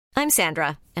I'm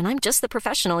Sandra, and I'm just the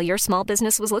professional your small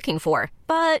business was looking for.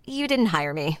 But you didn't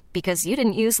hire me because you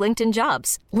didn't use LinkedIn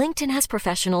Jobs. LinkedIn has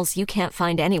professionals you can't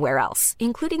find anywhere else,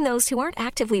 including those who aren't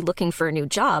actively looking for a new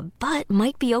job, but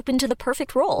might be open to the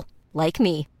perfect role, like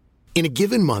me. In a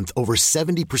given month, over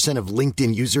 70% of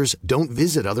LinkedIn users don't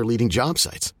visit other leading job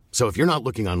sites. So if you're not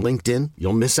looking on LinkedIn,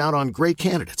 you'll miss out on great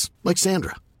candidates like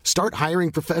Sandra. Start hiring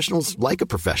professionals like a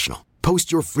professional.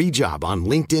 Post your free job on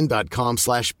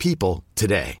linkedin.com/people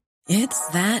today. It's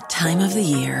that time of the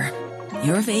year.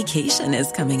 Your vacation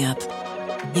is coming up.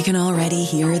 You can already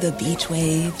hear the beach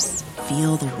waves,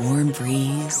 feel the warm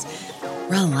breeze,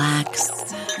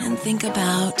 relax, and think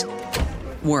about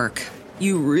work.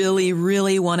 You really,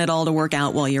 really want it all to work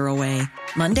out while you're away.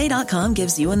 Monday.com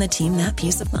gives you and the team that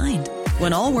peace of mind.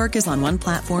 When all work is on one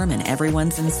platform and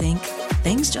everyone's in sync,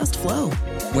 things just flow.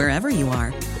 Wherever you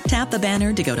are, tap the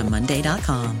banner to go to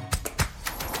Monday.com.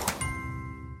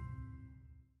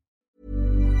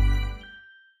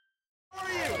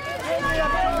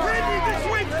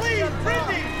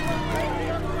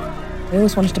 We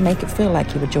always wanted to make it feel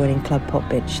like you were joining Club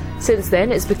Popbitch. Since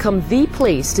then, it's become the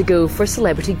place to go for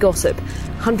celebrity gossip.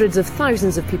 Hundreds of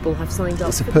thousands of people have signed up.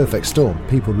 It's a perfect storm.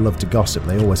 People love to gossip.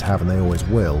 They always have and they always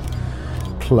will.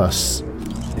 Plus,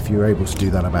 if you're able to do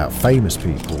that about famous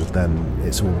people, then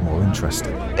it's all the more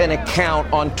interesting. An account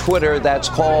on Twitter that's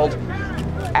called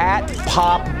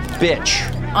 @Popbitch.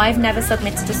 I've never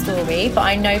submitted a story, but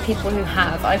I know people who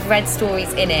have. I've read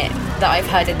stories in it that I've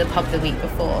heard in the pub the week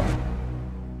before.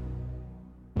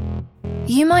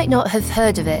 You might not have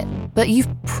heard of it, but you've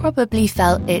probably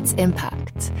felt its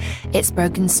impact. It's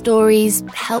broken stories,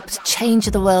 helped change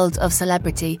the world of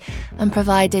celebrity, and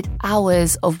provided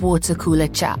hours of water cooler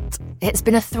chat. It's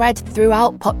been a thread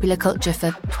throughout popular culture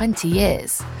for 20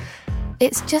 years.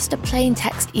 It's just a plain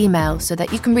text email so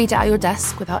that you can read it at your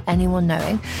desk without anyone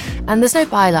knowing, and there's no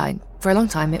byline. For a long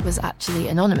time, it was actually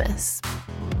anonymous.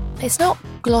 It's not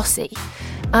glossy,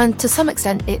 and to some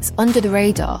extent, it's under the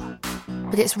radar.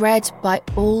 But it's read by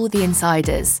all the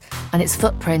insiders, and its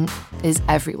footprint is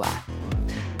everywhere.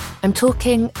 I'm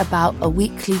talking about a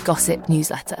weekly gossip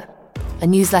newsletter, a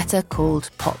newsletter called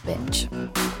Popbitch.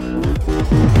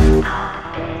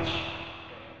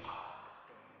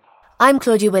 I'm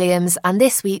Claudia Williams, and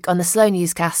this week on the Slow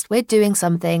Newscast, we're doing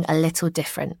something a little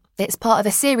different. It's part of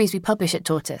a series we publish at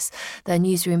Tortoise, the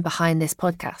newsroom behind this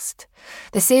podcast.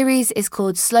 The series is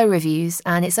called Slow Reviews,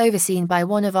 and it's overseen by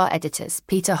one of our editors,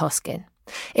 Peter Hoskin.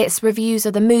 It's reviews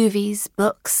of the movies,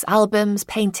 books, albums,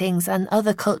 paintings, and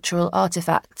other cultural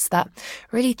artefacts that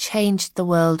really changed the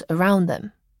world around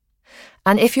them.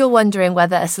 And if you're wondering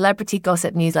whether a celebrity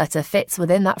gossip newsletter fits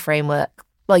within that framework,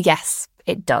 well, yes,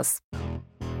 it does.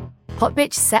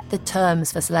 Popbitch set the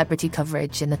terms for celebrity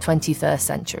coverage in the 21st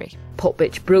century.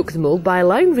 Popbitch broke the mould by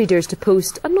allowing readers to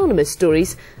post anonymous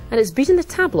stories, and it's beaten the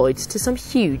tabloids to some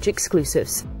huge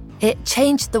exclusives. It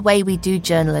changed the way we do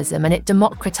journalism, and it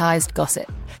democratised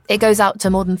gossip. It goes out to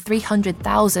more than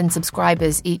 300,000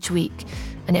 subscribers each week,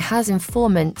 and it has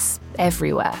informants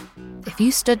everywhere. If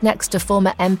you stood next to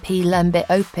former MP Lembit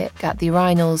Opik at the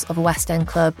urinals of a West End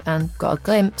club and got a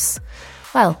glimpse,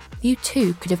 well, you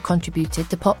too could have contributed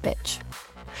to Popbitch.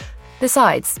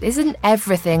 Besides, isn't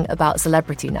everything about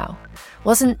celebrity now?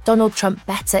 Wasn't Donald Trump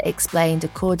better explained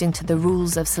according to the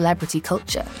rules of celebrity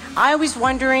culture? I was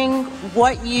wondering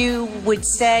what you would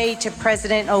say to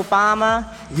President Obama.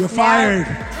 You're fired.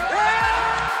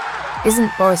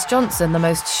 Isn't Boris Johnson the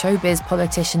most showbiz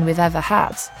politician we've ever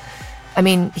had? I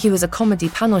mean, he was a comedy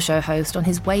panel show host on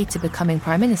his way to becoming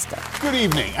Prime Minister. Good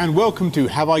evening and welcome to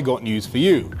Have I Got News For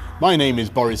You? My name is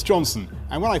Boris Johnson,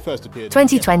 and when I first appeared...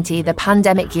 2020, the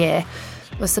pandemic year,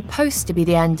 was supposed to be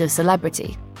the end of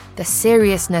celebrity. The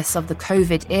seriousness of the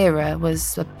COVID era was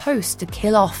supposed to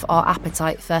kill off our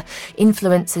appetite for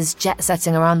influencers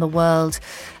jet-setting around the world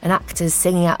and actors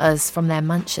singing at us from their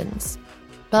mansions.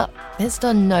 But it's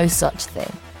done no such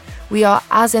thing. We are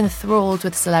as enthralled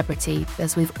with celebrity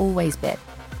as we've always been.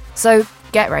 So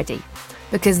get ready,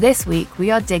 because this week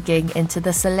we are digging into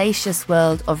the salacious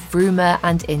world of rumour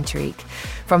and intrigue,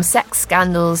 from sex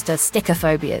scandals to sticker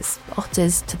phobias,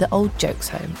 otters to the old jokes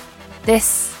home.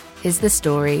 This is the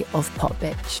story of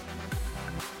Popbitch.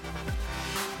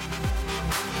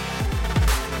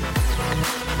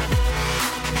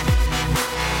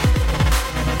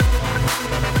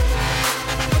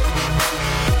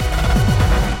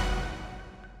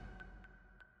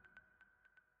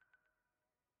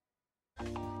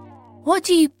 What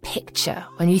do you picture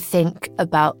when you think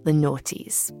about the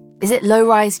noughties? Is it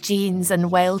low-rise jeans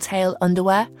and whale-tail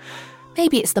underwear?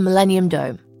 Maybe it's the Millennium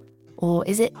Dome. Or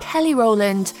is it Kelly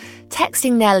Rowland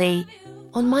texting Nelly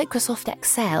on Microsoft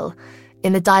Excel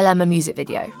in the Dilemma music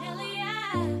video.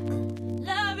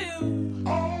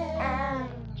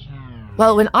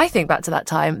 Well, when I think back to that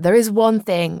time, there is one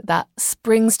thing that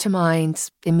springs to mind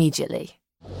immediately.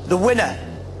 The winner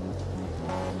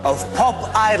of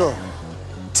Pop Idol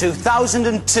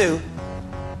 2002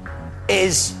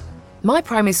 is... My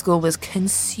primary school was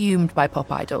consumed by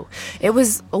Pop Idol. It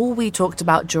was all we talked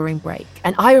about during break.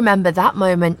 And I remember that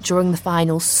moment during the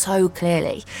final so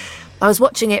clearly. I was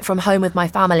watching it from home with my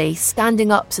family,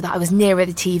 standing up so that I was nearer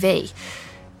the TV.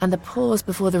 And the pause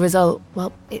before the result,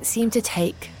 well, it seemed to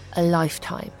take a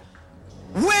lifetime.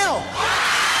 Will!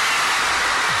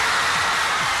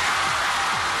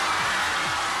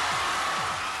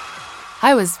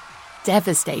 I was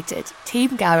devastated.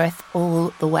 Team Gareth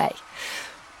all the way.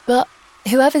 But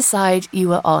whoever side you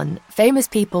were on, famous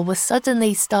people were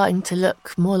suddenly starting to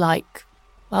look more like,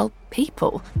 well,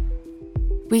 people.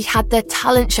 We had the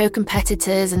talent show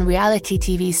competitors and reality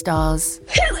TV stars.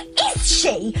 Who is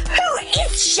she? Who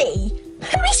is she?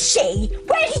 Who is she?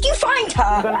 Where did you find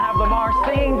her? We're going to have Lamar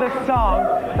singing the song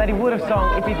that he would have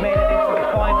sung if he'd made it into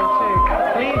the final two.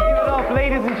 Please give it up,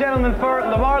 ladies and gentlemen, for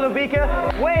Lamar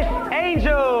Lubica with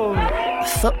Angels.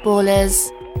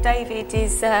 Footballers. David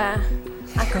is, I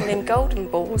call him golden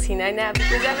balls, you know, now,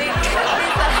 because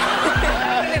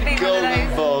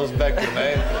golden balls, Beckham,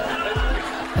 eh?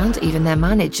 And even their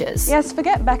managers. Yes,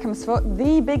 forget Beckham's foot.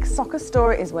 The big soccer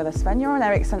story is whether Sven-Göran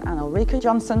Eriksson and Ulrika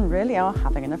Jonsson really are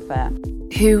having an affair.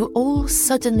 Who all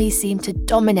suddenly seem to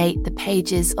dominate the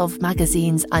pages of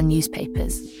magazines and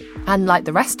newspapers. And like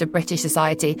the rest of British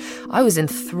society, I was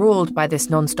enthralled by this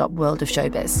non-stop world of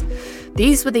showbiz.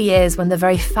 These were the years when the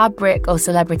very fabric of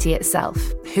celebrity itself,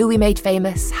 who we made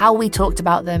famous, how we talked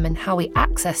about them and how we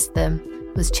accessed them,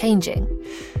 was changing.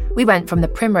 We went from the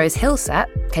Primrose Hill set,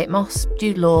 Kate Moss,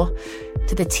 Jude Law,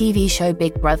 to the TV show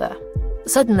Big Brother.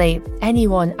 Suddenly,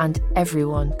 anyone and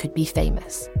everyone could be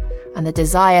famous, and the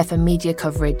desire for media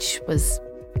coverage was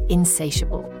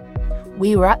insatiable.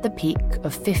 We were at the peak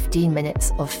of 15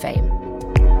 minutes of fame.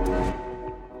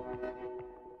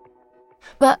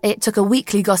 But it took a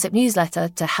weekly gossip newsletter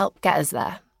to help get us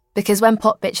there, because when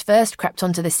Popbitch first crept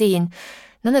onto the scene,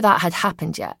 none of that had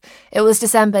happened yet. It was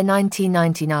December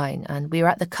 1999, and we were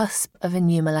at the cusp of a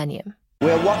new millennium.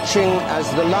 We're watching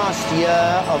as the last year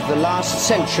of the last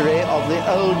century of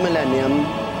the old millennium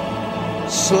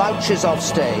slouches off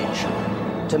stage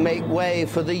to make way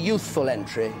for the youthful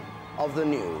entry of the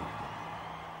new.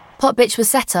 Popbitch was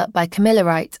set up by Camilla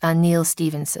Wright and Neil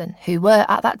Stevenson, who were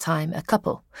at that time a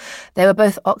couple. They were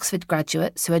both Oxford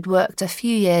graduates who had worked a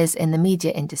few years in the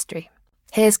media industry.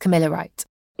 Here's Camilla Wright.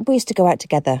 We used to go out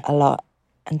together a lot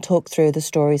and talk through the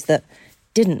stories that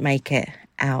didn't make it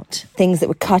out. Things that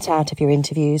were cut out of your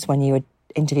interviews when you were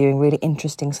interviewing really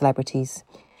interesting celebrities.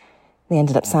 They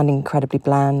ended up sounding incredibly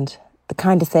bland. The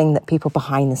kind of thing that people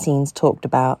behind the scenes talked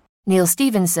about. Neil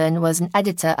Stevenson was an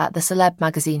editor at the celeb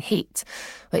magazine Heat,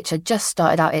 which had just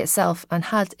started out itself and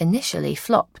had initially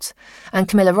flopped. And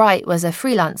Camilla Wright was a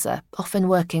freelancer, often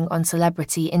working on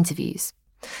celebrity interviews.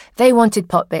 They wanted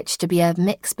Popbitch to be a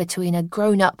mix between a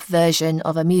grown-up version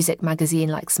of a music magazine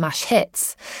like Smash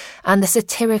Hits and the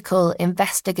satirical,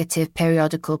 investigative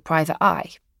periodical Private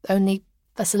Eye, only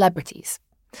for celebrities.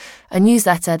 A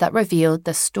newsletter that revealed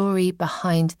the story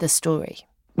behind the story.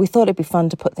 We thought it'd be fun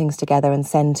to put things together and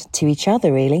send to each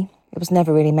other, really. It was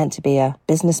never really meant to be a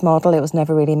business model. It was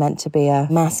never really meant to be a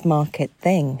mass market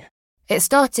thing. It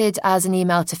started as an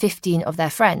email to 15 of their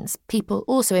friends, people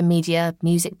also in media,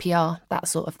 music, PR, that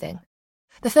sort of thing.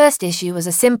 The first issue was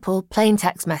a simple, plain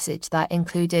text message that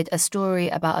included a story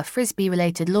about a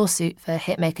Frisbee-related lawsuit for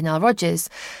hitmaker Nile Rodgers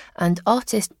and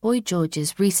artist Boy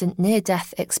George's recent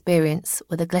near-death experience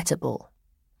with a glitter ball.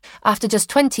 After just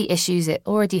 20 issues, it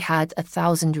already had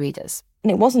 1,000 readers.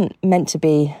 And it wasn't meant to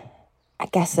be, I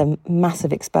guess, a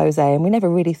massive expose, and we never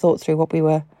really thought through what we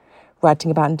were writing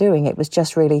about and doing. It was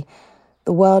just really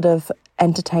the world of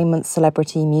entertainment,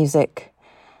 celebrity, music,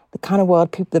 the kind of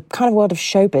world of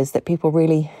showbiz that people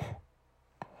really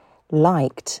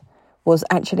liked was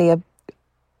actually a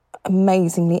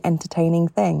amazingly entertaining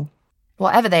thing.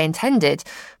 Whatever they intended,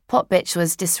 Popbitch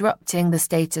was disrupting the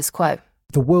status quo.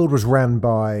 The world was ran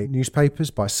by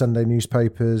newspapers, by Sunday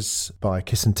newspapers, by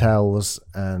kiss and tells,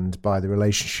 and by the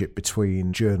relationship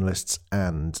between journalists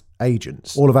and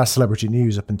agents. All of our celebrity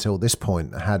news up until this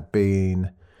point had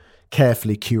been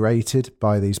carefully curated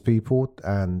by these people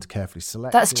and carefully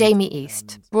selected. That's Jamie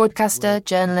East, broadcaster,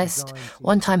 journalist,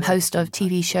 one-time host of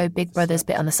TV show Big Brother's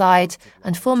Bit on the Side,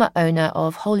 and former owner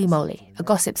of Holy Moly, a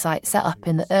gossip site set up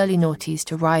in the early noughties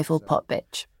to rival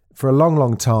Popbitch. For a long,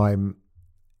 long time,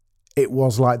 it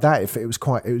was like that. It was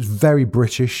very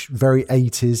British, very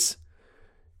 80s.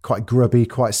 quite grubby,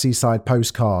 quite seaside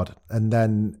postcard. And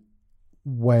then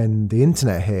when the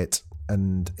internet hit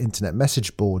and internet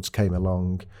message boards came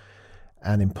along,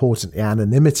 and importantly,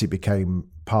 anonymity became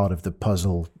part of the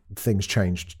puzzle, things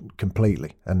changed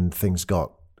completely and things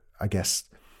got, I guess,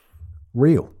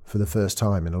 real for the first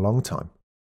time in a long time.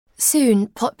 Soon,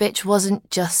 Popbitch wasn't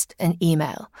just an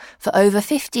email. For over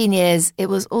 15 years, it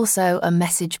was also a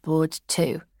message board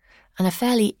too, and a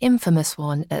fairly infamous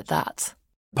one at that.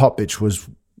 Popbitch was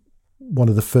one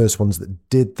of the first ones that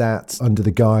did that under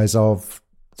the guise of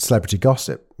celebrity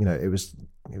gossip. You know, it was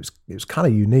kind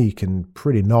of unique and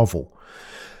pretty novel.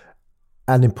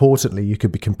 And importantly, you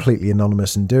could be completely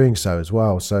anonymous in doing so as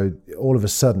well. So all of a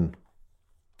sudden,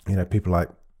 you know, people like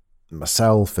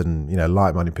myself and, you know,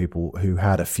 like-minded people who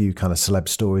had a few kind of celeb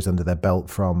stories under their belt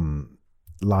from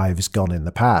lives gone in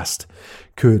the past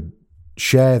could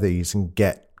share these and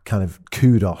get kind of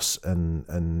kudos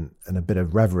and a bit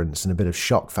of reverence and a bit of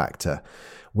shock factor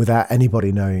without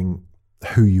anybody knowing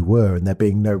who you were, and there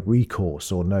being no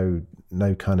recourse or no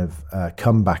kind of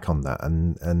comeback on that.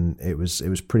 And it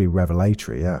was pretty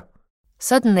revelatory, yeah.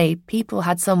 Suddenly, people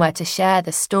had somewhere to share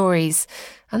the stories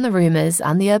and the rumours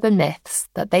and the urban myths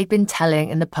that they'd been telling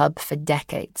in the pub for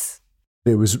decades.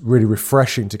 It was really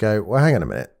refreshing to go, well, hang on a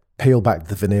minute, peel back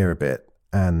the veneer a bit,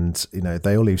 and, you know,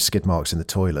 they all leave skid marks in the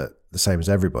toilet, the same as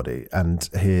everybody, and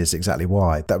here's exactly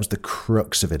why. That was the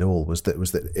crux of it all,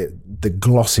 the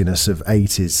glossiness of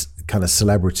 80s kind of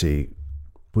celebrity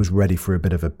was ready for a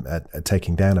bit of a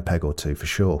taking down a peg or two, for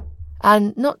sure.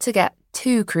 And not to get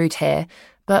too crude here,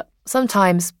 but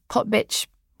sometimes Popbitch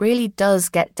really does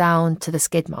get down to the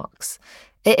skid marks.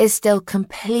 It is still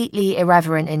completely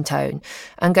irreverent in tone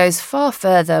and goes far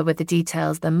further with the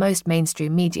details than most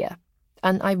mainstream media.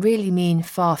 And I really mean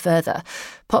far further.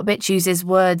 Popbitch uses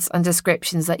words and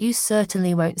descriptions that you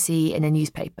certainly won't see in a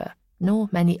newspaper, nor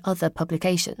many other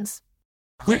publications.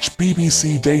 Which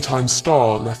BBC daytime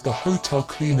star left the hotel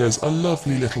cleaners a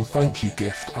lovely little thank you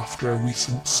gift after a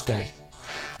recent stay?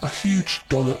 A huge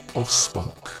dollop of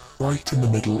spunk, right in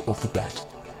the middle of the bed.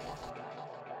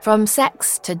 From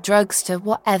sex to drugs to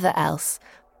whatever else,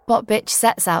 Popbitch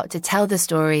sets out to tell the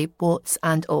story, warts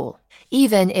and all,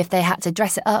 even if they had to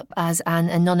dress it up as an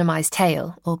anonymised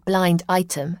tale or blind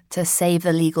item to save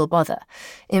the legal bother.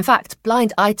 In fact,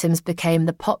 blind items became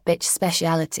the Popbitch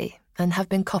speciality and have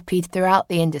been copied throughout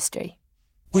the industry.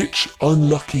 Which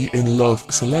unlucky in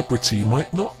love celebrity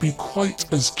might not be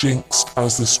quite as jinxed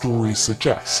as the stories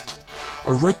suggest.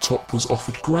 A red top was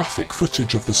offered graphic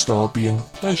footage of the star being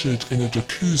pleasured in a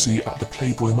jacuzzi at the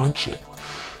Playboy Mansion.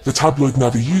 The tabloid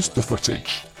never used the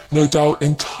footage. No doubt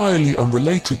entirely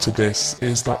unrelated to this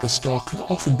is that the star can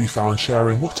often be found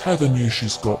sharing whatever news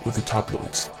she's got with the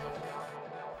tabloids.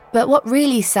 But what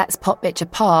really sets Popbitch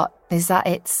apart is that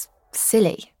it's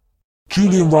silly.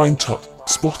 Julian Rhinetup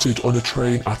spotted on a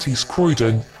train at East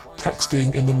Croydon,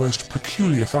 texting in the most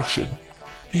peculiar fashion.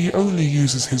 He only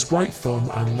uses his right thumb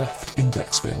and left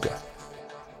index finger.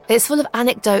 It's full of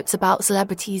anecdotes about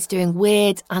celebrities doing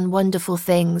weird and wonderful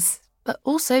things, but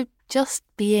also just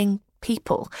being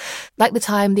people. Like the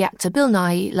time the actor Bill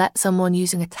Nighy let someone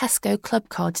using a Tesco club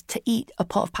card to eat a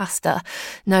pot of pasta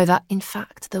know that, in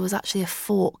fact, there was actually a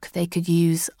fork they could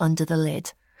use under the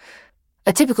lid.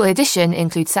 A typical edition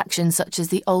includes sections such as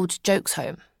the Old Jokes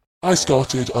Home. I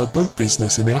started a boat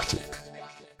business in the attic.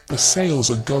 The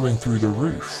sales are going through the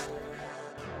roof.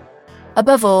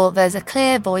 Above all, there's a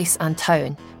clear voice and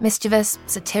tone, mischievous,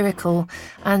 satirical,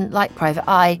 and like Private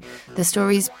Eye, the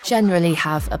stories generally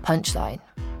have a punchline.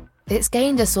 It's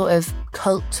gained a sort of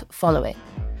cult following.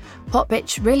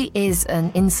 Popbitch really is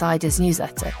an insider's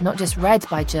newsletter, not just read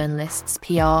by journalists,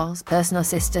 PRs, personal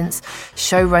assistants,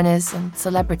 showrunners and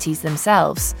celebrities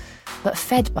themselves, but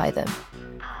fed by them.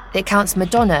 It counts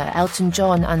Madonna, Elton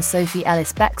John and Sophie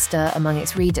Ellis-Bextor among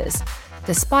its readers,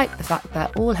 despite the fact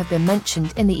that all have been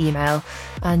mentioned in the email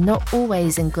and not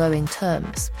always in glowing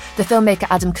terms. The filmmaker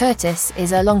Adam Curtis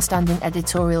is a long-standing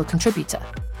editorial contributor.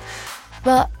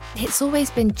 But it's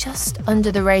always been just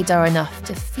under the radar enough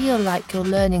to feel like you're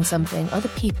learning something other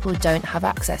people don't have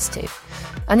access to.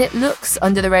 And it looks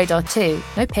under the radar too.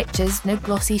 No pictures, no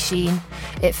glossy sheen.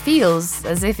 It feels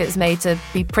as if it's made to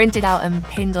be printed out and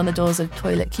pinned on the doors of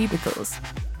toilet cubicles.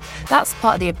 That's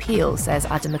part of the appeal, says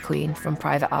Adam McQueen from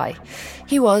Private Eye.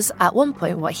 He was, at one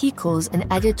point, what he calls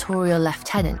an editorial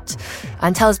lieutenant,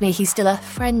 and tells me he's still a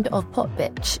friend of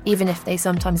Popbitch, even if they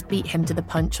sometimes beat him to the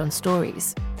punch on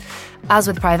stories. As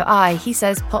with Private Eye, he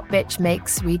says Popbitch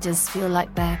makes readers feel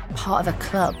like they're part of a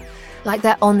club, like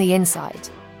they're on the inside.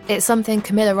 It's something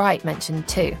Camilla Wright mentioned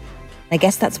too. I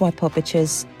guess that's why Popbitch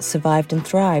has survived and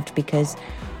thrived, because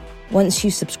Once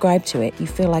you subscribe to it, you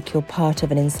feel like you're part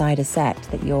of an insider set,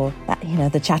 that you're,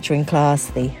 the chattering class,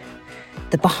 the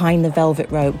behind the velvet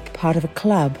rope, part of a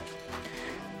club.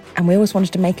 And we always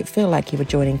wanted to make it feel like you were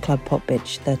joining Club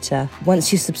Popbitch, that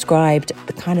once you subscribed,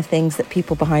 the kind of things that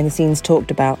people behind the scenes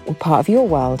talked about were part of your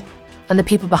world. And the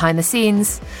people behind the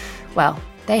scenes, well,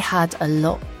 they had a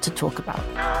lot to talk about.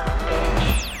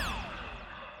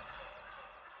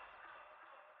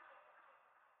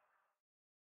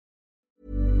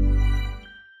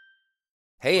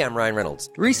 Hey, I'm Ryan Reynolds.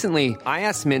 Recently, I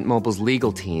asked Mint Mobile's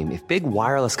legal team if big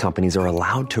wireless companies are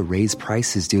allowed to raise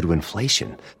prices due to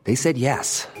inflation. They said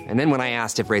yes. And then when I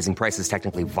asked if raising prices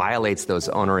technically violates those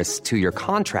onerous two-year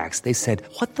contracts, they said,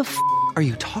 "What the f*** are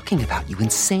you talking about, you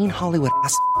insane Hollywood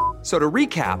ass f- So to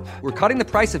recap, we're cutting the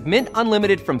price of Mint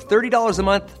Unlimited from $30 a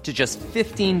month to just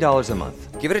 $15 a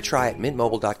month. Give it a try at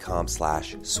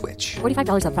mintmobile.com/switch.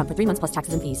 $45 up front for 3 months plus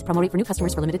taxes and fees. Promo rate for new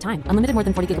customers for limited time. Unlimited more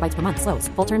than 40 gigabytes per month. Slows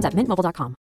full terms at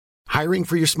mintmobile.com. Hiring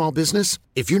for your small business?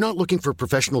 If you're not looking for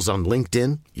professionals on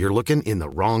LinkedIn, you're looking in the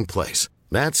wrong place.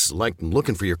 That's like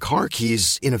looking for your car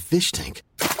keys in a fish tank.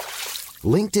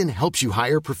 LinkedIn helps you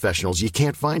hire professionals you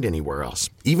can't find anywhere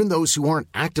else, even those who aren't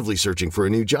actively searching for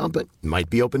a new job but might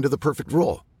be open to the perfect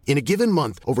role. In a given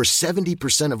month, over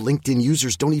 70% of LinkedIn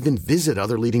users don't even visit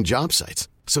other leading job sites.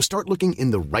 So start looking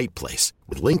in the right place.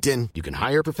 With LinkedIn, you can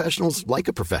hire professionals like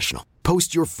a professional.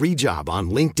 Post your free job on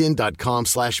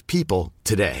linkedin.com/people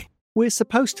today. We're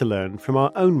supposed to learn from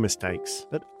our own mistakes,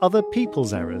 but other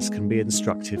people's errors can be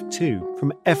instructive too.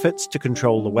 From efforts to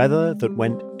control the weather that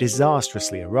went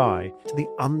disastrously awry to the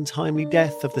untimely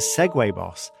death of the Segway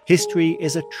boss, history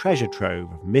is a treasure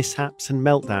trove of mishaps and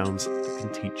meltdowns that can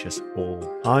teach us all.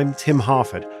 I'm Tim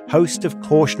Harford, host of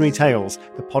Cautionary Tales,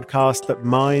 the podcast that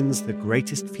mines the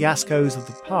greatest fiascos of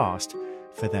the past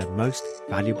for their most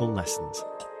valuable lessons.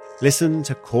 Listen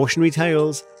to Cautionary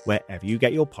Tales wherever you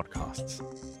get your podcasts.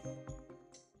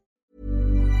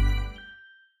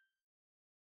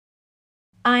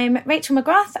 I'm Rachel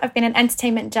McGrath. I've been an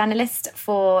entertainment journalist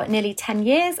for nearly 10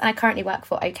 years and I currently work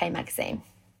for OK Magazine.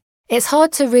 It's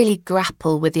hard to really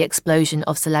grapple with the explosion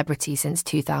of celebrity since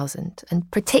 2000, and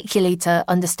particularly to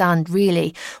understand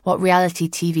really what reality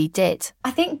TV did. I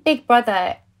think Big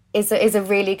Brother is a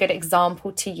really good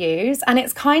example to use, and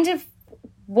it's kind of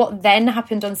what then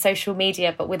happened on social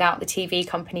media, but without the TV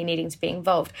company needing to be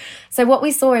involved. So what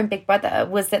we saw in Big Brother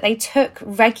was that they took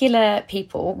regular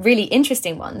people, really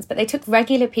interesting ones, but they took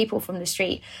regular people from the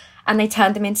street and they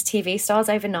turned them into TV stars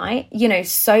overnight. You know,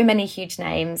 so many huge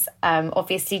names.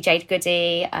 Obviously, Jade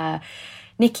Goody,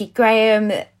 Nikki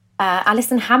Graham,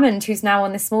 Alison Hammond, who's now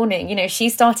on This Morning. You know, she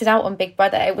started out on Big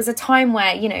Brother. It was a time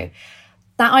where, you know,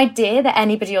 that idea that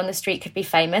anybody on the street could be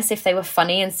famous if they were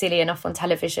funny and silly enough on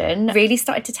television really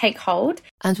started to take hold.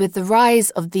 And with the rise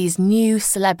of these new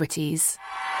celebrities...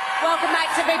 Welcome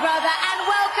back to Big Brother and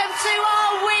welcome to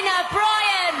our winner,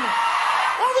 Brian!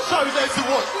 All the shows there to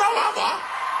watch, no other!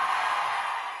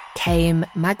 Came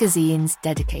magazines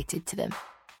dedicated to them.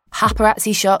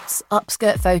 Paparazzi shots,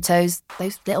 upskirt photos,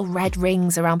 those little red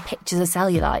rings around pictures of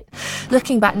cellulite.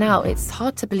 Looking back now, it's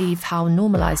hard to believe how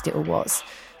normalised it all was.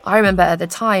 I remember at the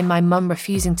time my mum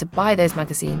refusing to buy those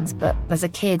magazines, but as a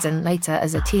kid and later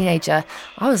as a teenager,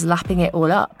 I was lapping it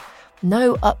all up.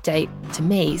 No update, to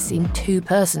me, seemed too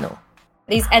personal.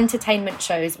 These entertainment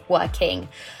shows were king.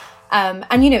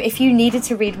 And, you know, if you needed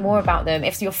to read more about them,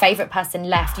 if your favourite person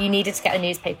left, you needed to get a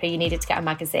newspaper, you needed to get a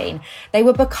magazine. They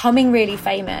were becoming really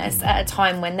famous at a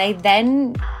time when they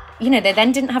then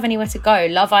didn't have anywhere to go.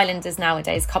 Love Islanders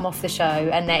nowadays come off the show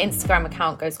and their Instagram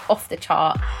account goes off the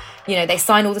chart. You know, they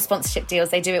sign all the sponsorship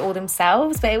deals, they do it all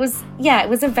themselves. But it was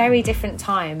a very different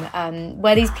time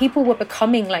where these people were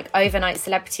becoming like overnight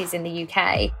celebrities in the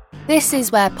UK. This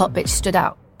is where Popbitch stood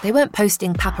out. They weren't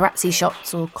posting paparazzi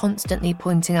shots or constantly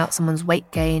pointing out someone's weight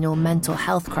gain or mental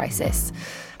health crisis.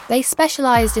 They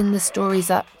specialised in the stories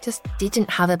that just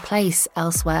didn't have a place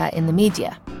elsewhere in the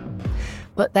media.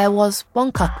 But there was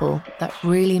one couple that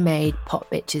really made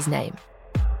Popbitch's name.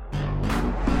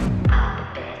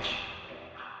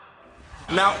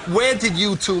 Now, where did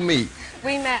you two meet?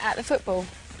 We met at the football.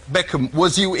 Beckham,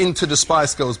 was you into the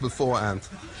Spice Girls beforehand?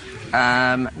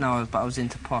 No, but I was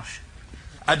into Posh.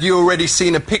 Had you already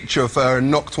seen a picture of her and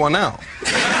knocked one out?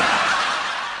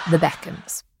 The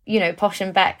Beckhams. You know, Posh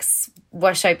and Becks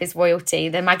were showbiz royalty.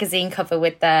 The magazine cover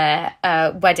with their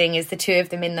wedding is the two of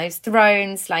them in those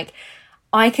thrones. Like,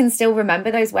 I can still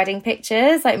remember those wedding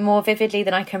pictures, like, more vividly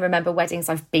than I can remember weddings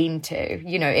I've been to.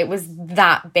 You know, it was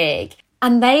that big.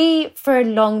 And they, for a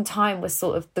long time, were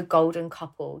sort of the golden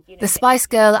couple. The Spice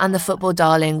Girl and the football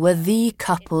darling were the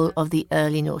couple of the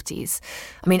early noughties.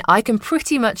 I mean, I can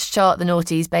pretty much chart the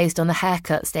noughties based on the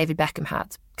haircuts David Beckham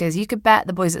had, because you could bet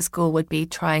the boys at school would be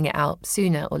trying it out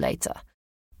sooner or later.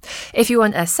 If you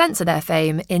want a sense of their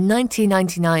fame, in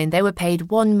 1999 they were paid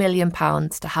 £1 million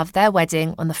to have their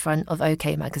wedding on the front of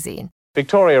OK magazine.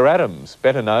 Victoria Adams,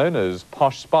 better known as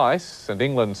Posh Spice, and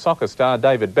England soccer star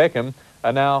David Beckham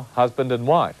are now husband and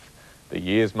wife. The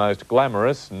year's most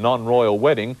glamorous, non-royal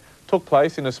wedding took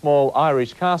place in a small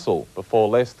Irish castle before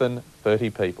less than 30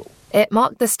 people. It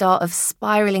marked the start of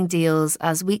spiralling deals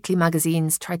as weekly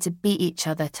magazines tried to beat each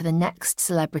other to the next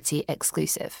celebrity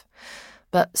exclusive.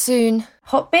 But soon,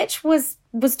 Popbitch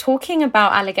was talking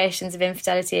about allegations of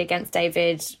infidelity against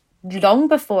David long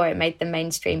before it made the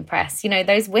mainstream press. You know,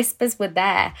 those whispers were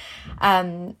there.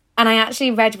 And I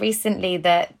actually read recently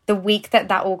that the week that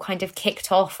all kind of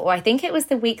kicked off, or I think it was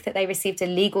the week that they received a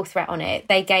legal threat on it,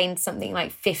 they gained something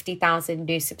like 50,000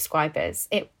 new subscribers.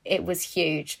 It was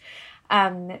huge.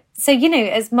 So, you know,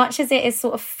 as much as it is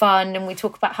sort of fun and we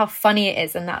talk about how funny it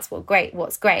is and that's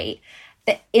what's great,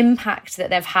 the impact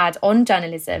that they've had on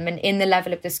journalism and in the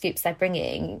level of the scoops they're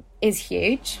bringing is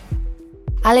huge.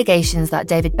 Allegations that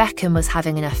David Beckham was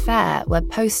having an affair were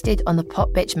posted on the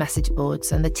Popbitch message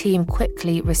boards, and the team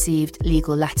quickly received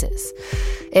legal letters.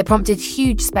 It prompted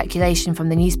huge speculation from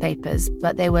the newspapers,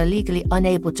 but they were legally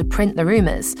unable to print the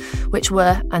rumours, which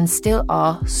were, and still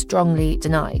are, strongly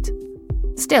denied.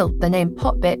 Still, the name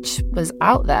Popbitch was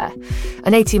out there,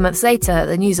 and 18 months later,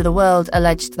 the News of the World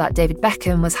alleged that David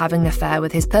Beckham was having an affair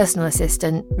with his personal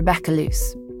assistant, Rebecca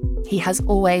Luce. He has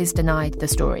always denied the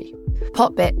story.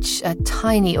 Popbitch, a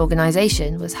tiny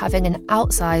organisation, was having an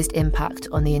outsized impact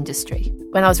on the industry.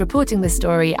 When I was reporting this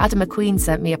story, Adam McQueen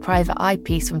sent me a private eye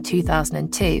piece from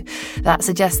 2002 that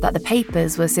suggests that the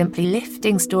papers were simply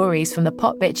lifting stories from the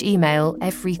Popbitch email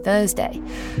every Thursday.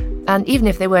 And even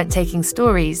if they weren't taking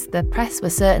stories, the press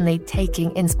was certainly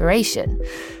taking inspiration.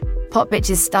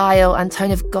 Popbitch's style and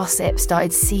tone of gossip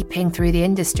started seeping through the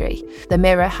industry. The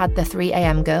Mirror had the 3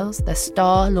 a.m. girls, the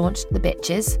Star launched the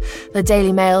Bitches, the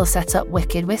Daily Mail set up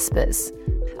Wicked Whispers.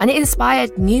 And it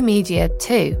inspired new media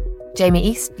too. Jamie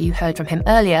East, you heard from him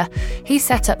earlier, he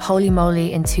set up Holy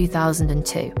Moly in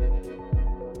 2002.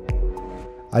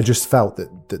 I just felt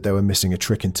that they were missing a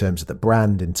trick in terms of the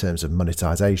brand, in terms of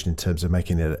monetization, in terms of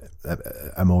making it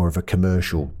a more of a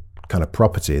commercial kind of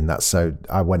property. And that's so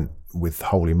I went with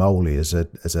Holy Moly as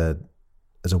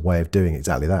a way of doing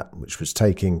exactly that, which was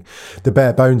taking the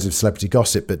bare bones of celebrity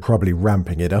gossip, but probably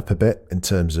ramping it up a bit in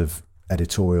terms of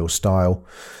editorial style,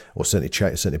 or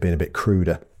certainly being a bit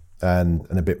cruder and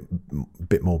a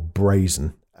bit more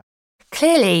brazen.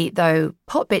 Clearly, though,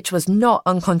 Popbitch was not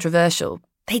uncontroversial.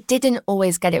 They didn't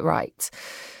always get it right.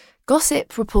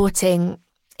 Gossip reporting,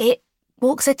 it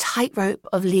walks a tightrope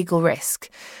of legal risk.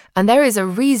 And there is a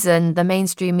reason the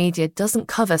mainstream media doesn't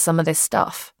cover some of this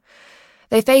stuff.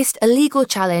 They faced a legal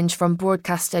challenge from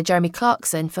broadcaster Jeremy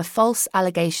Clarkson for false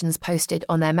allegations posted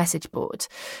on their message board.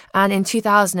 And in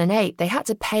 2008, they had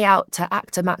to pay out to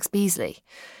actor Max Beasley.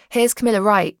 Here's Camilla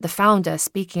Wright, the founder,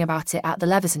 speaking about it at the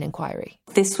Leveson inquiry.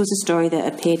 This was a story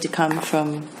that appeared to come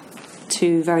from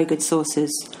two very good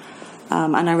sources.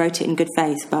 And I wrote it in good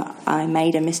faith, but I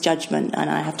made a misjudgment, and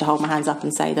I have to hold my hands up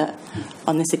and say that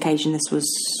on this occasion this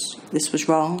was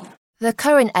wrong. The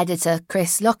current editor,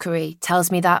 Chris Lockery, tells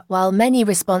me that while many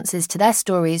responses to their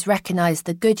stories recognise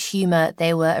the good humour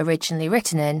they were originally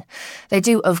written in, they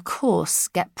do, of course,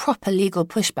 get proper legal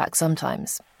pushback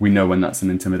sometimes. We know when that's an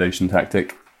intimidation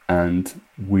tactic, and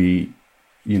we,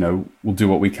 will do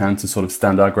what we can to sort of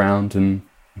stand our ground and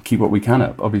keep what we can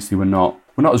up. Obviously, we're not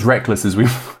as reckless as we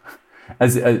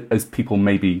as people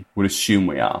maybe would assume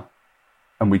we are,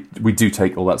 and we do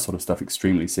take all that sort of stuff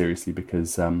extremely seriously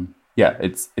because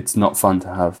it's not fun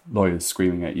to have lawyers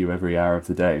screaming at you every hour of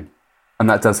the day, and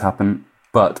that does happen.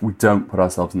 But we don't put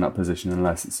ourselves in that position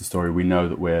unless it's a story we know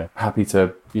that we're happy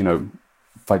to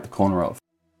fight the corner of.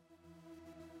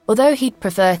 Although he'd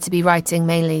prefer to be writing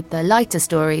mainly the lighter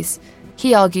stories,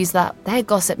 he argues that their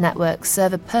gossip networks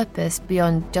serve a purpose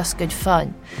beyond just good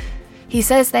fun. He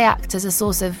says they act as a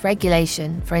source of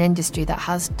regulation for an industry that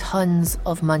has tons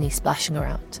of money splashing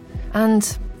around,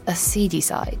 and a seedy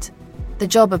side. The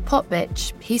job of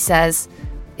Popbitch, he says,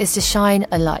 is to shine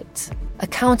a light, a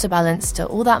counterbalance to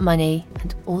all that money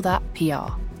and all that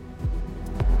PR.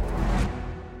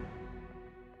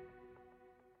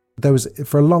 There was,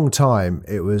 for a long time,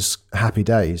 it was happy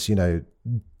days.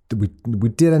 We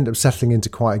did end up settling into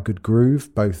quite a good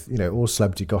groove, both, all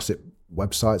celebrity gossip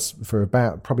websites for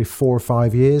about probably 4 or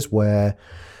 5 years, where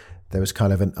there was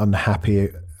kind of an unhappy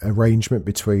arrangement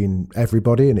between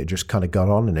everybody, and it just kind of got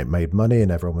on and it made money,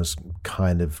 and everyone was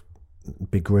kind of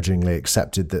begrudgingly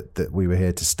accepted that we were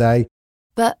here to stay.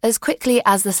 But as quickly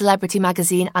as the celebrity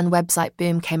magazine and website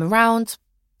boom came around,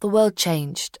 the world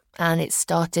changed and it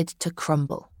started to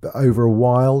crumble. But over a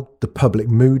while, the public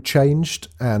mood changed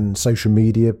and social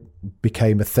media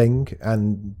became a thing,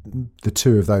 and the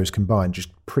two of those combined just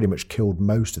pretty much killed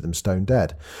most of them stone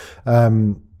dead.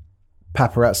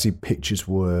 Paparazzi pictures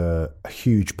were a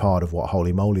huge part of what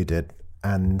Holy Moly did,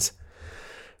 and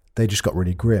they just got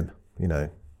really grim, you know.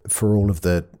 For all of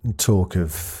the talk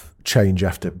of change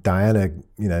after Diana,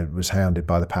 you know, was hounded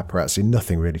by the paparazzi,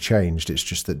 nothing really changed. It's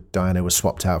just that Diana was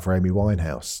swapped out for Amy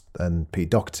Winehouse and Pete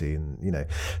Doherty, and, you know.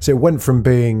 So it went from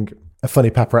being a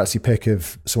funny paparazzi pic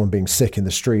of someone being sick in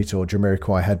the street or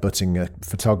Jamiroquai headbutting a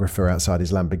photographer outside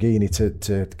his Lamborghini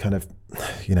to kind of,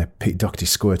 you know, Pete Doherty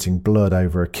squirting blood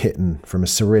over a kitten from a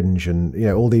syringe, and, you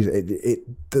know, all these,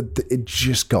 it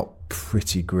just got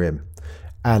pretty grim.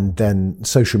 And then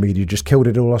social media just killed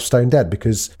it all off stone dead,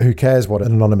 because who cares what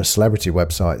an anonymous celebrity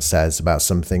website says about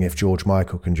something if George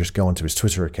Michael can just go onto his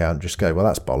Twitter account and just go, well,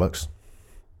 that's bollocks.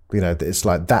 You know, it's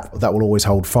like that will always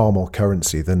hold far more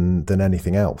currency than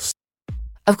anything else.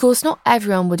 Of course, not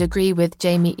everyone would agree with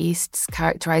Jamie East's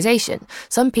characterisation.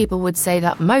 Some people would say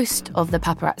that most of the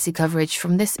paparazzi coverage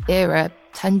from this era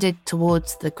tended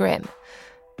towards the grim.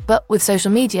 But with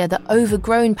social media, the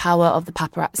overgrown power of the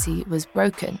paparazzi was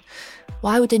broken.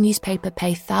 Why would a newspaper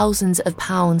pay thousands of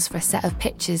pounds for a set of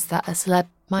pictures that a celeb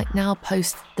might now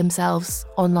post themselves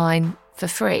online for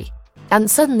free? And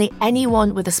suddenly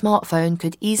anyone with a smartphone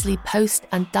could easily post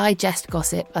and digest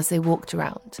gossip as they walked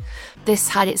around. This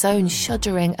had its own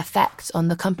shuddering effect on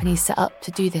the companies set up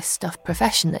to do this stuff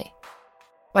professionally.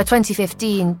 By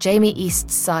 2015, Jamie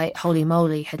East's site Holy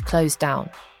Moly had closed down.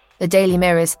 The Daily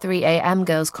Mirror's 3am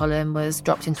Girls column was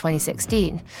dropped in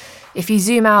 2016. If you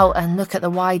zoom out and look at the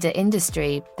wider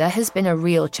industry, there has been a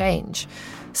real change.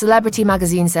 Celebrity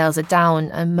magazine sales are down,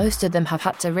 and most of them have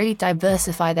had to really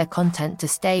diversify their content to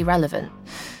stay relevant.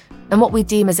 And what we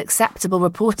deem as acceptable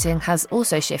reporting has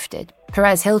also shifted.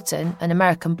 Perez Hilton, an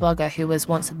American blogger who was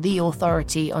once the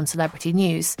authority on celebrity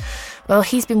news, well,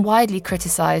 he's been widely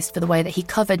criticised for the way that he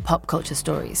covered pop culture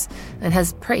stories and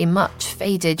has pretty much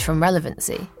faded from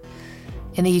relevancy.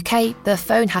 In the UK, the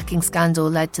phone hacking scandal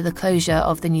led to the closure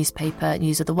of the newspaper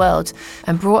News of the World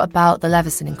and brought about the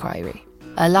Leveson inquiry,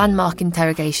 a landmark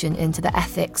interrogation into the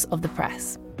ethics of the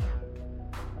press.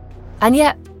 And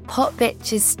yet,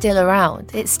 Popbitch is still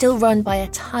around. It's still run by a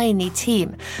tiny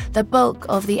team. The bulk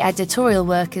of the editorial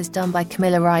work is done by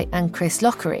Camilla Wright and Chris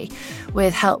Lockery,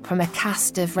 with help from a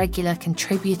cast of regular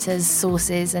contributors,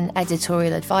 sources and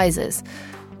editorial advisors,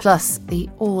 plus the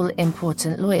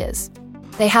all-important lawyers.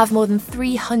 They have more than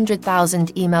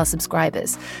 300,000 email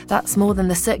subscribers. That's more than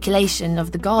the circulation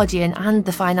of The Guardian and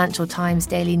the Financial Times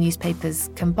daily newspapers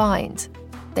combined.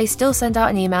 They still send out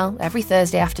an email every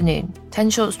Thursday afternoon. 10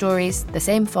 short stories, the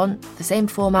same font, the same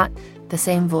format, the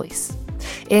same voice.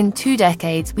 In 2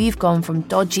 decades, we've gone from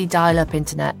dodgy dial-up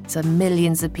internet to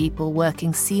millions of people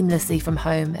working seamlessly from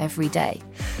home every day.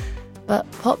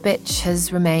 But Popbitch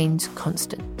has remained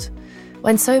constant.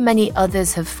 When so many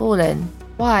others have fallen,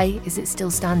 why is it still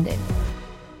standing?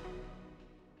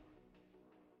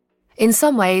 In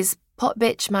some ways,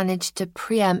 Popbitch managed to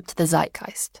preempt the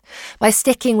zeitgeist. By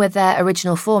sticking with their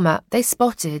original format, they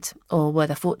spotted, or were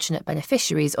the fortunate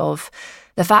beneficiaries of,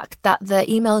 the fact that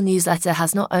the email newsletter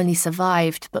has not only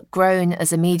survived but grown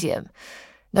as a medium.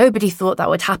 Nobody thought that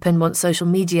would happen once social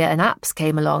media and apps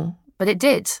came along, but it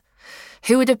did.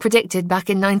 Who would have predicted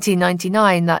back in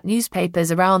 1999 that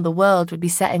newspapers around the world would be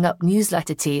setting up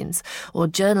newsletter teams, or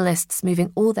journalists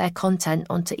moving all their content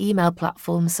onto email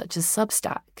platforms such as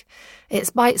Substack?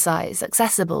 It's bite-sized,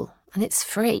 accessible, and it's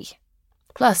free.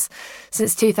 Plus,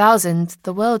 since 2000,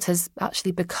 the world has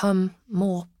actually become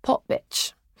more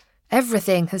Popbitch.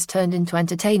 Everything has turned into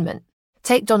entertainment.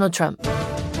 Take Donald Trump.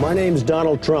 My name's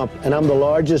Donald Trump, and I'm the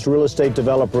largest real estate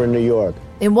developer in New York.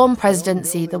 In one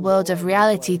presidency, the world of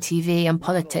reality TV and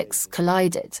politics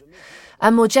collided.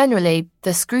 And more generally,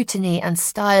 the scrutiny and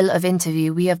style of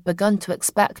interview we have begun to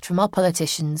expect from our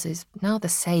politicians is now the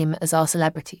same as our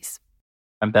celebrities.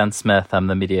 I'm Ben Smith. I'm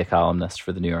the media columnist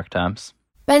for the New York Times.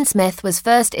 Ben Smith was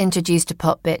first introduced to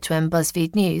Popbitch when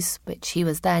BuzzFeed News, which he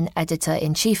was then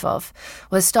editor-in-chief of,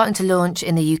 was starting to launch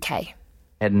in the UK. I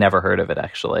had never heard of it,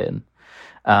 actually.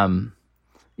 And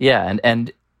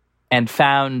and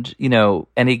found,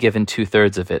 any given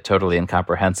 2/3 of it totally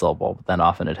incomprehensible. But then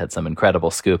often it had some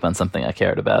incredible scoop on something I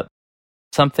cared about.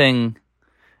 Something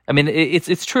I mean,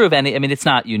 it's true of any. I mean, it's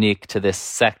not unique to this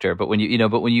sector, but when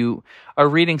you are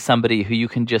reading somebody who you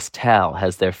can just tell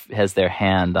has their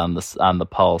hand on the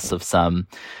pulse of some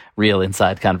real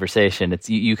inside conversation, it's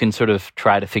you can sort of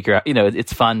try to figure out.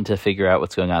 It's fun to figure out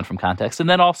what's going on from context, and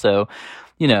then also,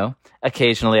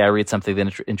 occasionally I read something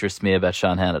that interests me about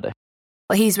Sean Hannity.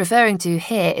 What he's referring to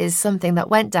here is something that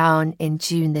went down in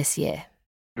June this year.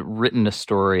 Written a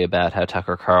story about how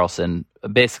Tucker Carlson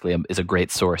basically is a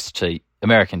great source to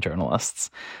American journalists,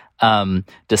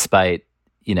 despite,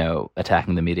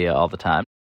 attacking the media all the time.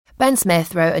 Ben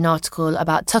Smith wrote an article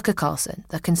about Tucker Carlson,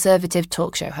 the conservative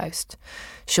talk show host.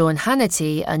 Sean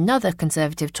Hannity, another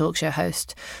conservative talk show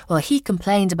host, he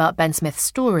complained about Ben Smith's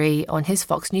story on his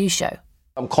Fox News show.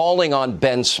 I'm calling on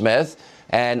Ben Smith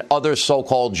and other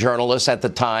so-called journalists at the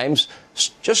Times,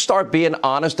 just start being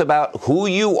honest about who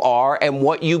you are and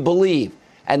what you believe,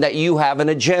 and that you have an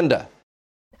agenda.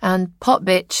 And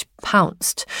Popbitch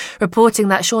pounced, reporting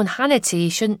that Sean Hannity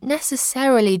shouldn't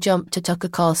necessarily jump to Tucker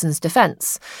Carlson's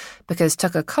defence, because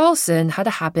Tucker Carlson had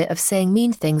a habit of saying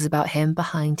mean things about him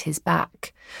behind his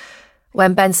back.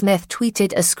 When Ben Smith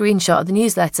tweeted a screenshot of the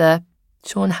newsletter,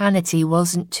 Sean Hannity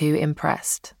wasn't too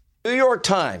impressed. New York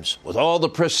Times, with all the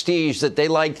prestige that they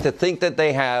like to think that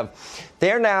they have,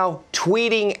 they're now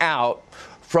tweeting out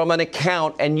from an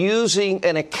account and using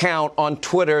an account on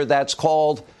Twitter that's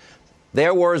called,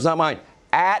 their words, not mine,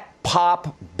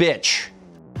 @Popbitch.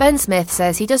 Ben Smith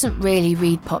says he doesn't really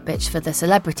read Popbitch for the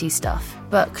celebrity stuff,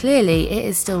 but clearly it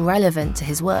is still relevant to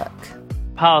his work.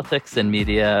 Politics and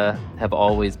media have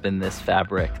always been this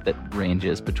fabric that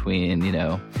ranges between,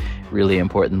 really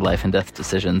important life and death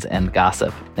decisions and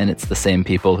gossip. And it's the same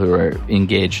people who are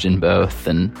engaged in both.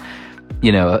 And,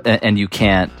 and you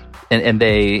can't, and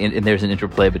there's an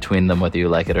interplay between them, whether you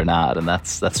like it or not. And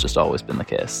that's just always been the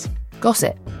case.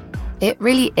 Gossip. It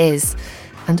really is,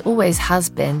 and always has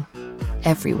been,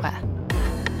 everywhere.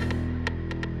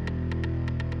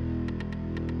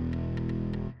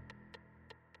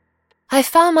 I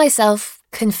found myself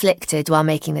conflicted while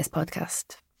making this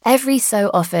podcast. Every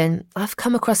so often, I've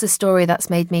come across a story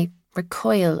that's made me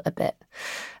recoil a bit.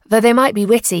 Though they might be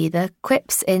witty, the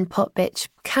quips in Popbitch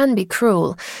can be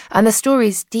cruel, and the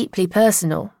story's deeply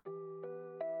personal.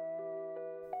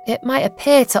 It might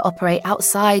appear to operate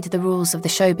outside the rules of the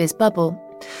showbiz bubble,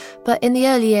 but in the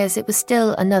early years it was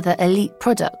still another elite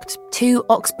product, 2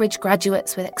 Oxbridge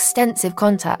graduates with extensive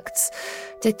contacts,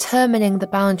 determining the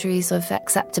boundaries of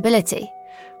acceptability.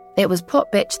 It was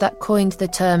Popbitch that coined the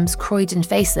terms Croydon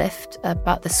facelift,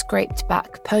 about the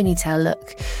scraped-back ponytail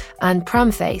look, and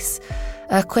pram face,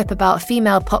 a quip about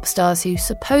female pop stars who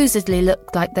supposedly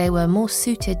looked like they were more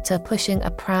suited to pushing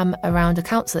a pram around a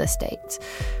council estate.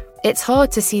 It's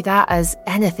hard to see that as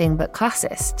anything but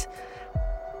classist.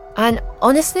 And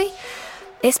honestly,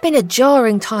 it's been a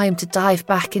jarring time to dive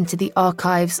back into the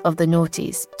archives of the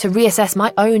noughties, to reassess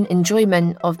my own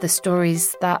enjoyment of the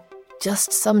stories that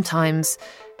just sometimes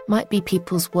might be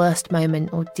people's worst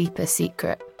moment or deeper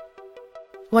secret.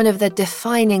 One of the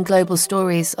defining global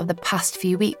stories of the past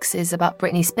few weeks is about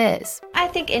Britney Spears. I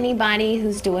think anybody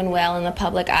who's doing well in the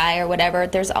public eye or whatever,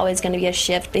 there's always going to be a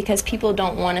shift because people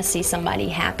don't want to see somebody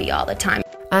happy all the time.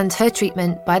 And her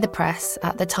treatment by the press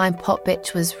at the time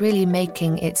Popbitch was really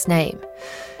making its name.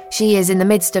 She is in the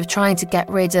midst of trying to get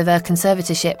rid of a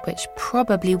conservatorship which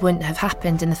probably wouldn't have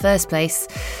happened in the first place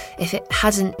if it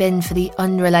hadn't been for the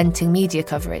unrelenting media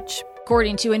coverage.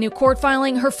 According to a new court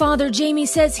filing, her father, Jamie,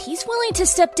 says he's willing to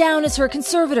step down as her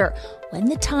conservator when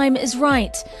the time is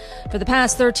right. For the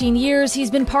past 13 years,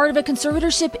 he's been part of a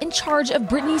conservatorship in charge of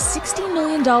Britney's $60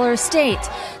 million estate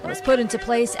that was put into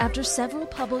place after several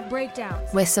public breakdowns.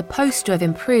 We're supposed to have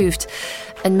improved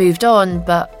and moved on,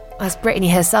 but as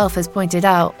Britney herself has pointed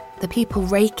out, the people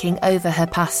raking over her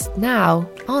past now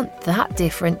aren't that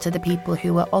different to the people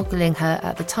who were ogling her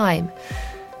at the time.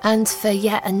 And for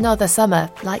yet another summer,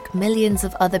 like millions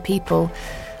of other people,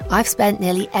 I've spent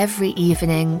nearly every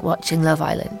evening watching Love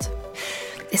Island.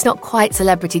 It's not quite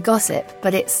celebrity gossip,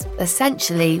 but it's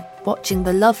essentially watching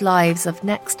the love lives of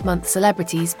next month's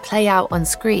celebrities play out on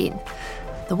screen.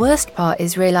 The worst part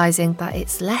is realising that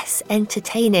it's less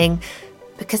entertaining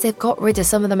because they've got rid of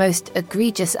some of the most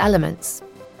egregious elements.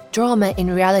 Drama in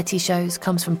reality shows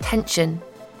comes from tension.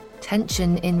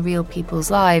 Tension in real people's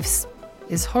lives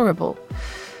is horrible.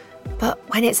 But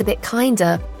when it's a bit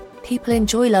kinder, people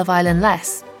enjoy Love Island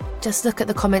less. Just look at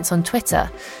the comments on Twitter.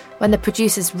 When the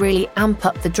producers really amp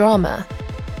up the drama,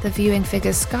 the viewing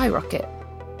figures skyrocket.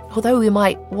 Although we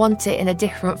might want it in a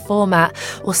different format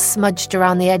or smudged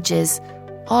around the edges,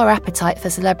 our appetite for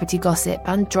celebrity gossip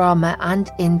and drama and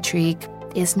intrigue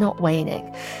is not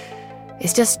waning.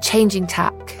 It's just changing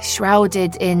tack,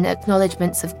 shrouded in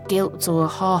acknowledgements of guilt or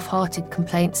half-hearted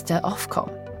complaints to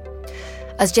Ofcom.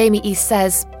 As Jamie East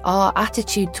says, our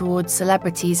attitude towards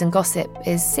celebrities and gossip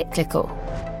is cyclical.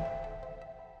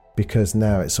 Because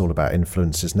now it's all about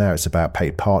influencers, now it's about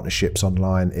paid partnerships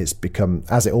online. It's become,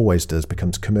 as it always does,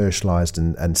 becomes commercialised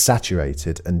and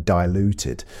saturated and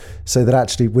diluted, so that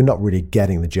actually we're not really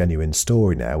getting the genuine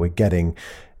story now. We're getting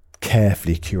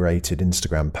carefully curated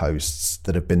Instagram posts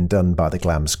that have been done by the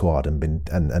glam squad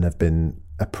and have been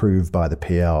approved by the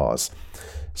PRs.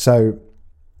 So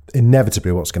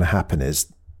inevitably what's going to happen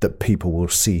is that people will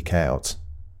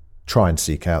try and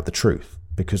seek out the truth,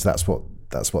 because that's what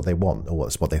they want, or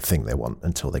that's what they think they want,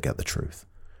 until they get the truth.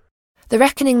 The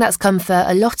reckoning that's come for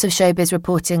a lot of showbiz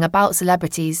reporting about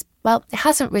celebrities, well, it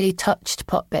hasn't really touched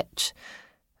Popbitch.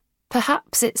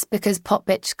 Perhaps it's because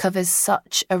Popbitch covers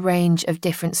such a range of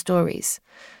different stories.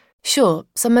 Sure,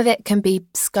 some of it can be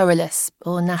scurrilous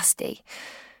or nasty,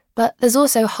 but there's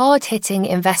also hard-hitting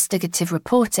investigative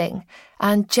reporting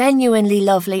and genuinely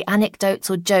lovely anecdotes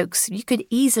or jokes you could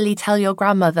easily tell your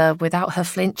grandmother without her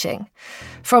flinching.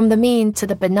 From the mean to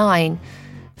the benign,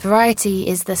 variety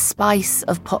is the spice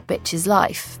of Popbitch's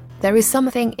life. There is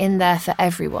something in there for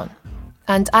everyone.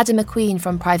 And Adam McQueen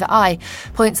from Private Eye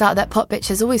points out that Popbitch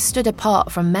has always stood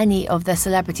apart from many of the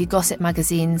celebrity gossip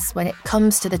magazines when it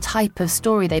comes to the type of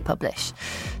story they publish.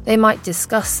 They might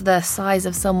discuss the size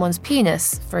of someone's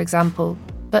penis, for example,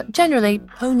 but generally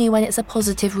only when it's a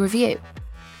positive review.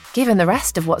 Given the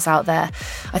rest of what's out there,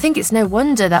 I think it's no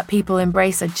wonder that people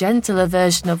embrace a gentler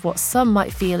version of what some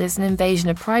might feel is an invasion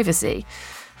of privacy.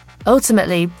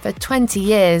 Ultimately, for 20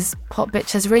 years,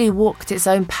 Popbitch has really walked its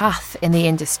own path in the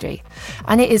industry,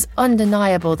 and it is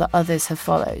undeniable that others have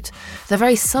followed. The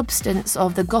very substance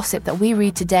of the gossip that we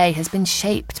read today has been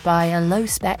shaped by a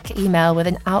low-spec email with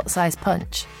an outsized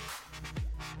punch.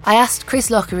 I asked Chris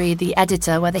Lockery, the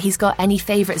editor, whether he's got any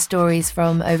favourite stories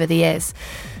from over the years,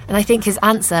 and I think his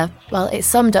answer, well, it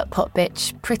summed up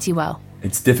Popbitch pretty well.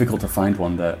 It's difficult to find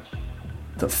one that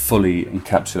fully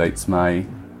encapsulates my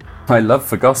love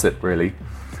for gossip, really,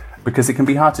 because it can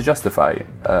be hard to justify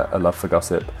a love for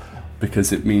gossip,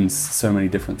 because it means so many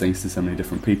different things to so many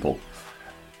different people,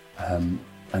 and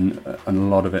a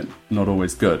lot of it not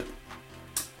always good.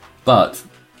 But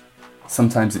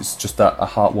sometimes it's just a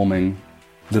heartwarming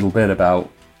little bit about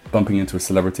bumping into a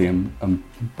celebrity and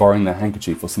borrowing their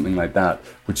handkerchief or something like that,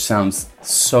 which sounds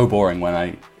so boring when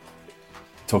I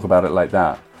talk about it like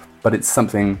that, but it's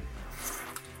something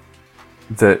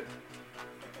that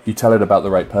you tell it about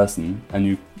the right person and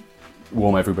you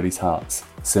warm everybody's hearts.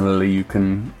 Similarly, you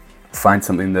can find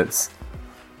something that's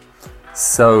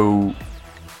so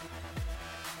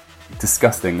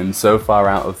disgusting and so far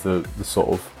out of the sort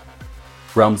of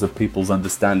realms of people's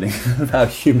understanding of how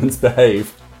humans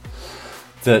behave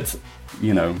that,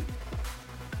 you know,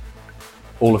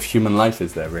 all of human life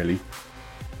is there, really.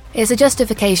 It's a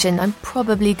justification I'm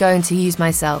probably going to use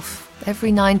myself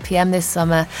every 9 p.m. this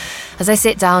summer as I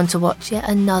sit down to watch yet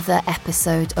another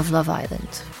episode of Love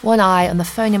Island. One eye on the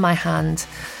phone in my hand,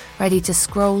 ready to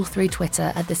scroll through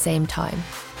Twitter at the same time.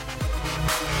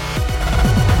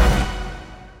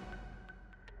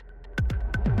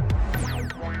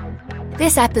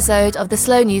 This episode of the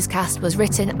Slow Newscast was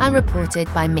written and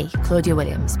reported by me, Claudia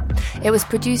Williams. It was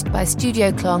produced by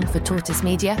Studio Clong for Tortoise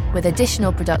Media, with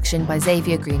additional production by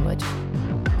Xavier Greenwood.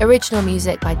 Original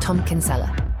music by Tom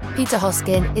Kinsella. Peter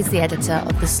Hoskin is the editor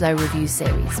of the Slow Review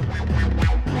series.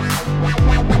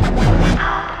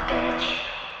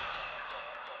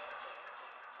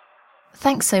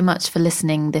 Thanks so much for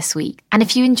listening this week. And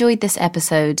if you enjoyed this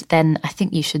episode, then I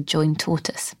think you should join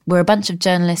Tortoise. We're a bunch of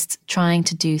journalists trying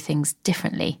to do things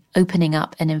differently, opening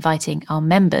up and inviting our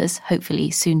members,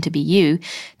 hopefully soon to be you,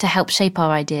 to help shape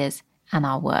our ideas and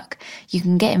our work. You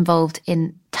can get involved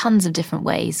in tons of different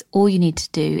ways. All you need to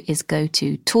do is go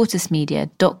to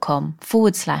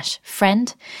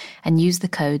tortoisemedia.com/friend and use the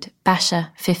code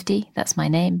BASHA50, that's my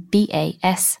name,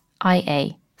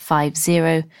 BASIA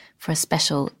 50, for a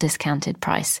special discounted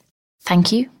price.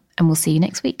 Thank you, and we'll see you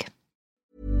next week.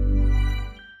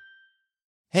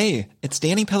 Hey, it's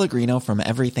Danny Pellegrino from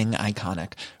Everything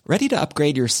Iconic. Ready to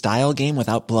upgrade your style game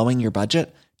without blowing your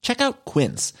budget? Check out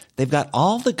Quince. They've got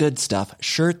all the good stuff,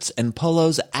 shirts and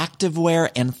polos,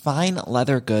 activewear, and fine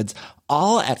leather goods,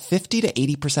 all at 50 to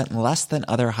 80% less than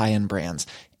other high-end brands.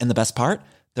 And the best part?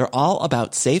 They're all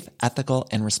about safe, ethical,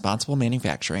 and responsible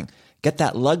manufacturing. Get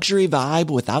that luxury vibe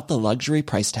without the luxury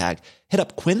price tag. Hit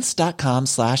up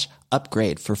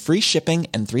quince.com/upgrade for free shipping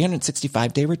and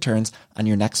 365-day returns on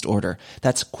your next order.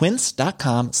 That's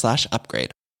quince.com/upgrade.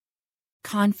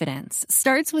 Confidence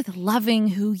starts with loving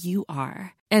who you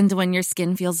are. And when your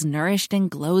skin feels nourished and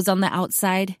glows on the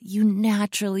outside, you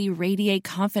naturally radiate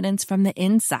confidence from the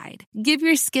inside. Give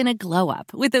your skin a glow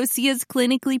up with Osea's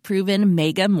clinically proven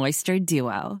Mega Moisture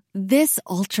Duo. This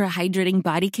ultra-hydrating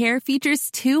body care features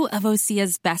 2 of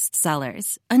Osea's best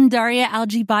sellers, Undaria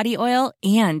Algae Body Oil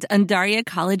and Undaria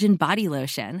Collagen Body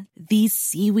Lotion. These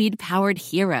seaweed-powered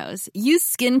heroes use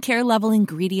skincare-level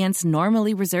ingredients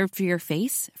normally reserved for your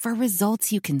face for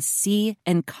results you can see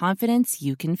and confidence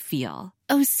you can feel.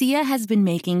 Osea has been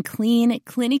making clean,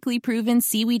 clinically proven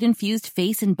seaweed-infused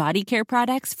face and body care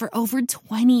products for over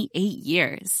 28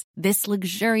 years. This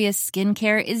luxurious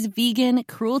skincare is vegan,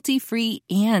 cruelty-free,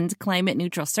 and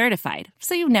climate-neutral certified,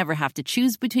 so you never have to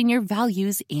choose between your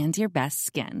values and your best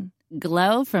skin.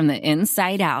 Glow from the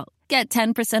inside out. Get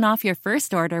 10% off your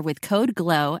first order with code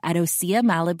GLOW at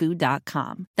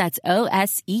OseaMalibu.com. That's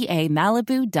OSEA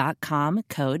Malibu.com,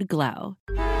 code GLOW.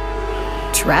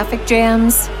 Traffic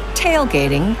jams,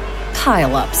 tailgating,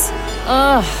 pile-ups.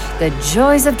 Ugh, the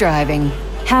joys of driving.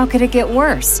 How could it get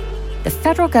worse? The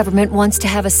federal government wants to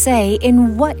have a say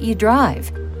in what you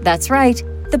drive. That's right.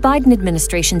 The Biden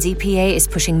administration's EPA is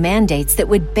pushing mandates that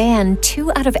would ban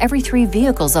 2 out of every 3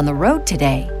 vehicles on the road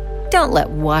today. Don't let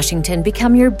Washington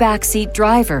become your backseat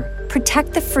driver.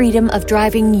 Protect the freedom of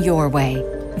driving your way.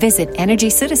 Visit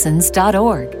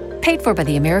EnergyCitizens.org. Paid for by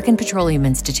the American Petroleum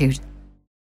Institute.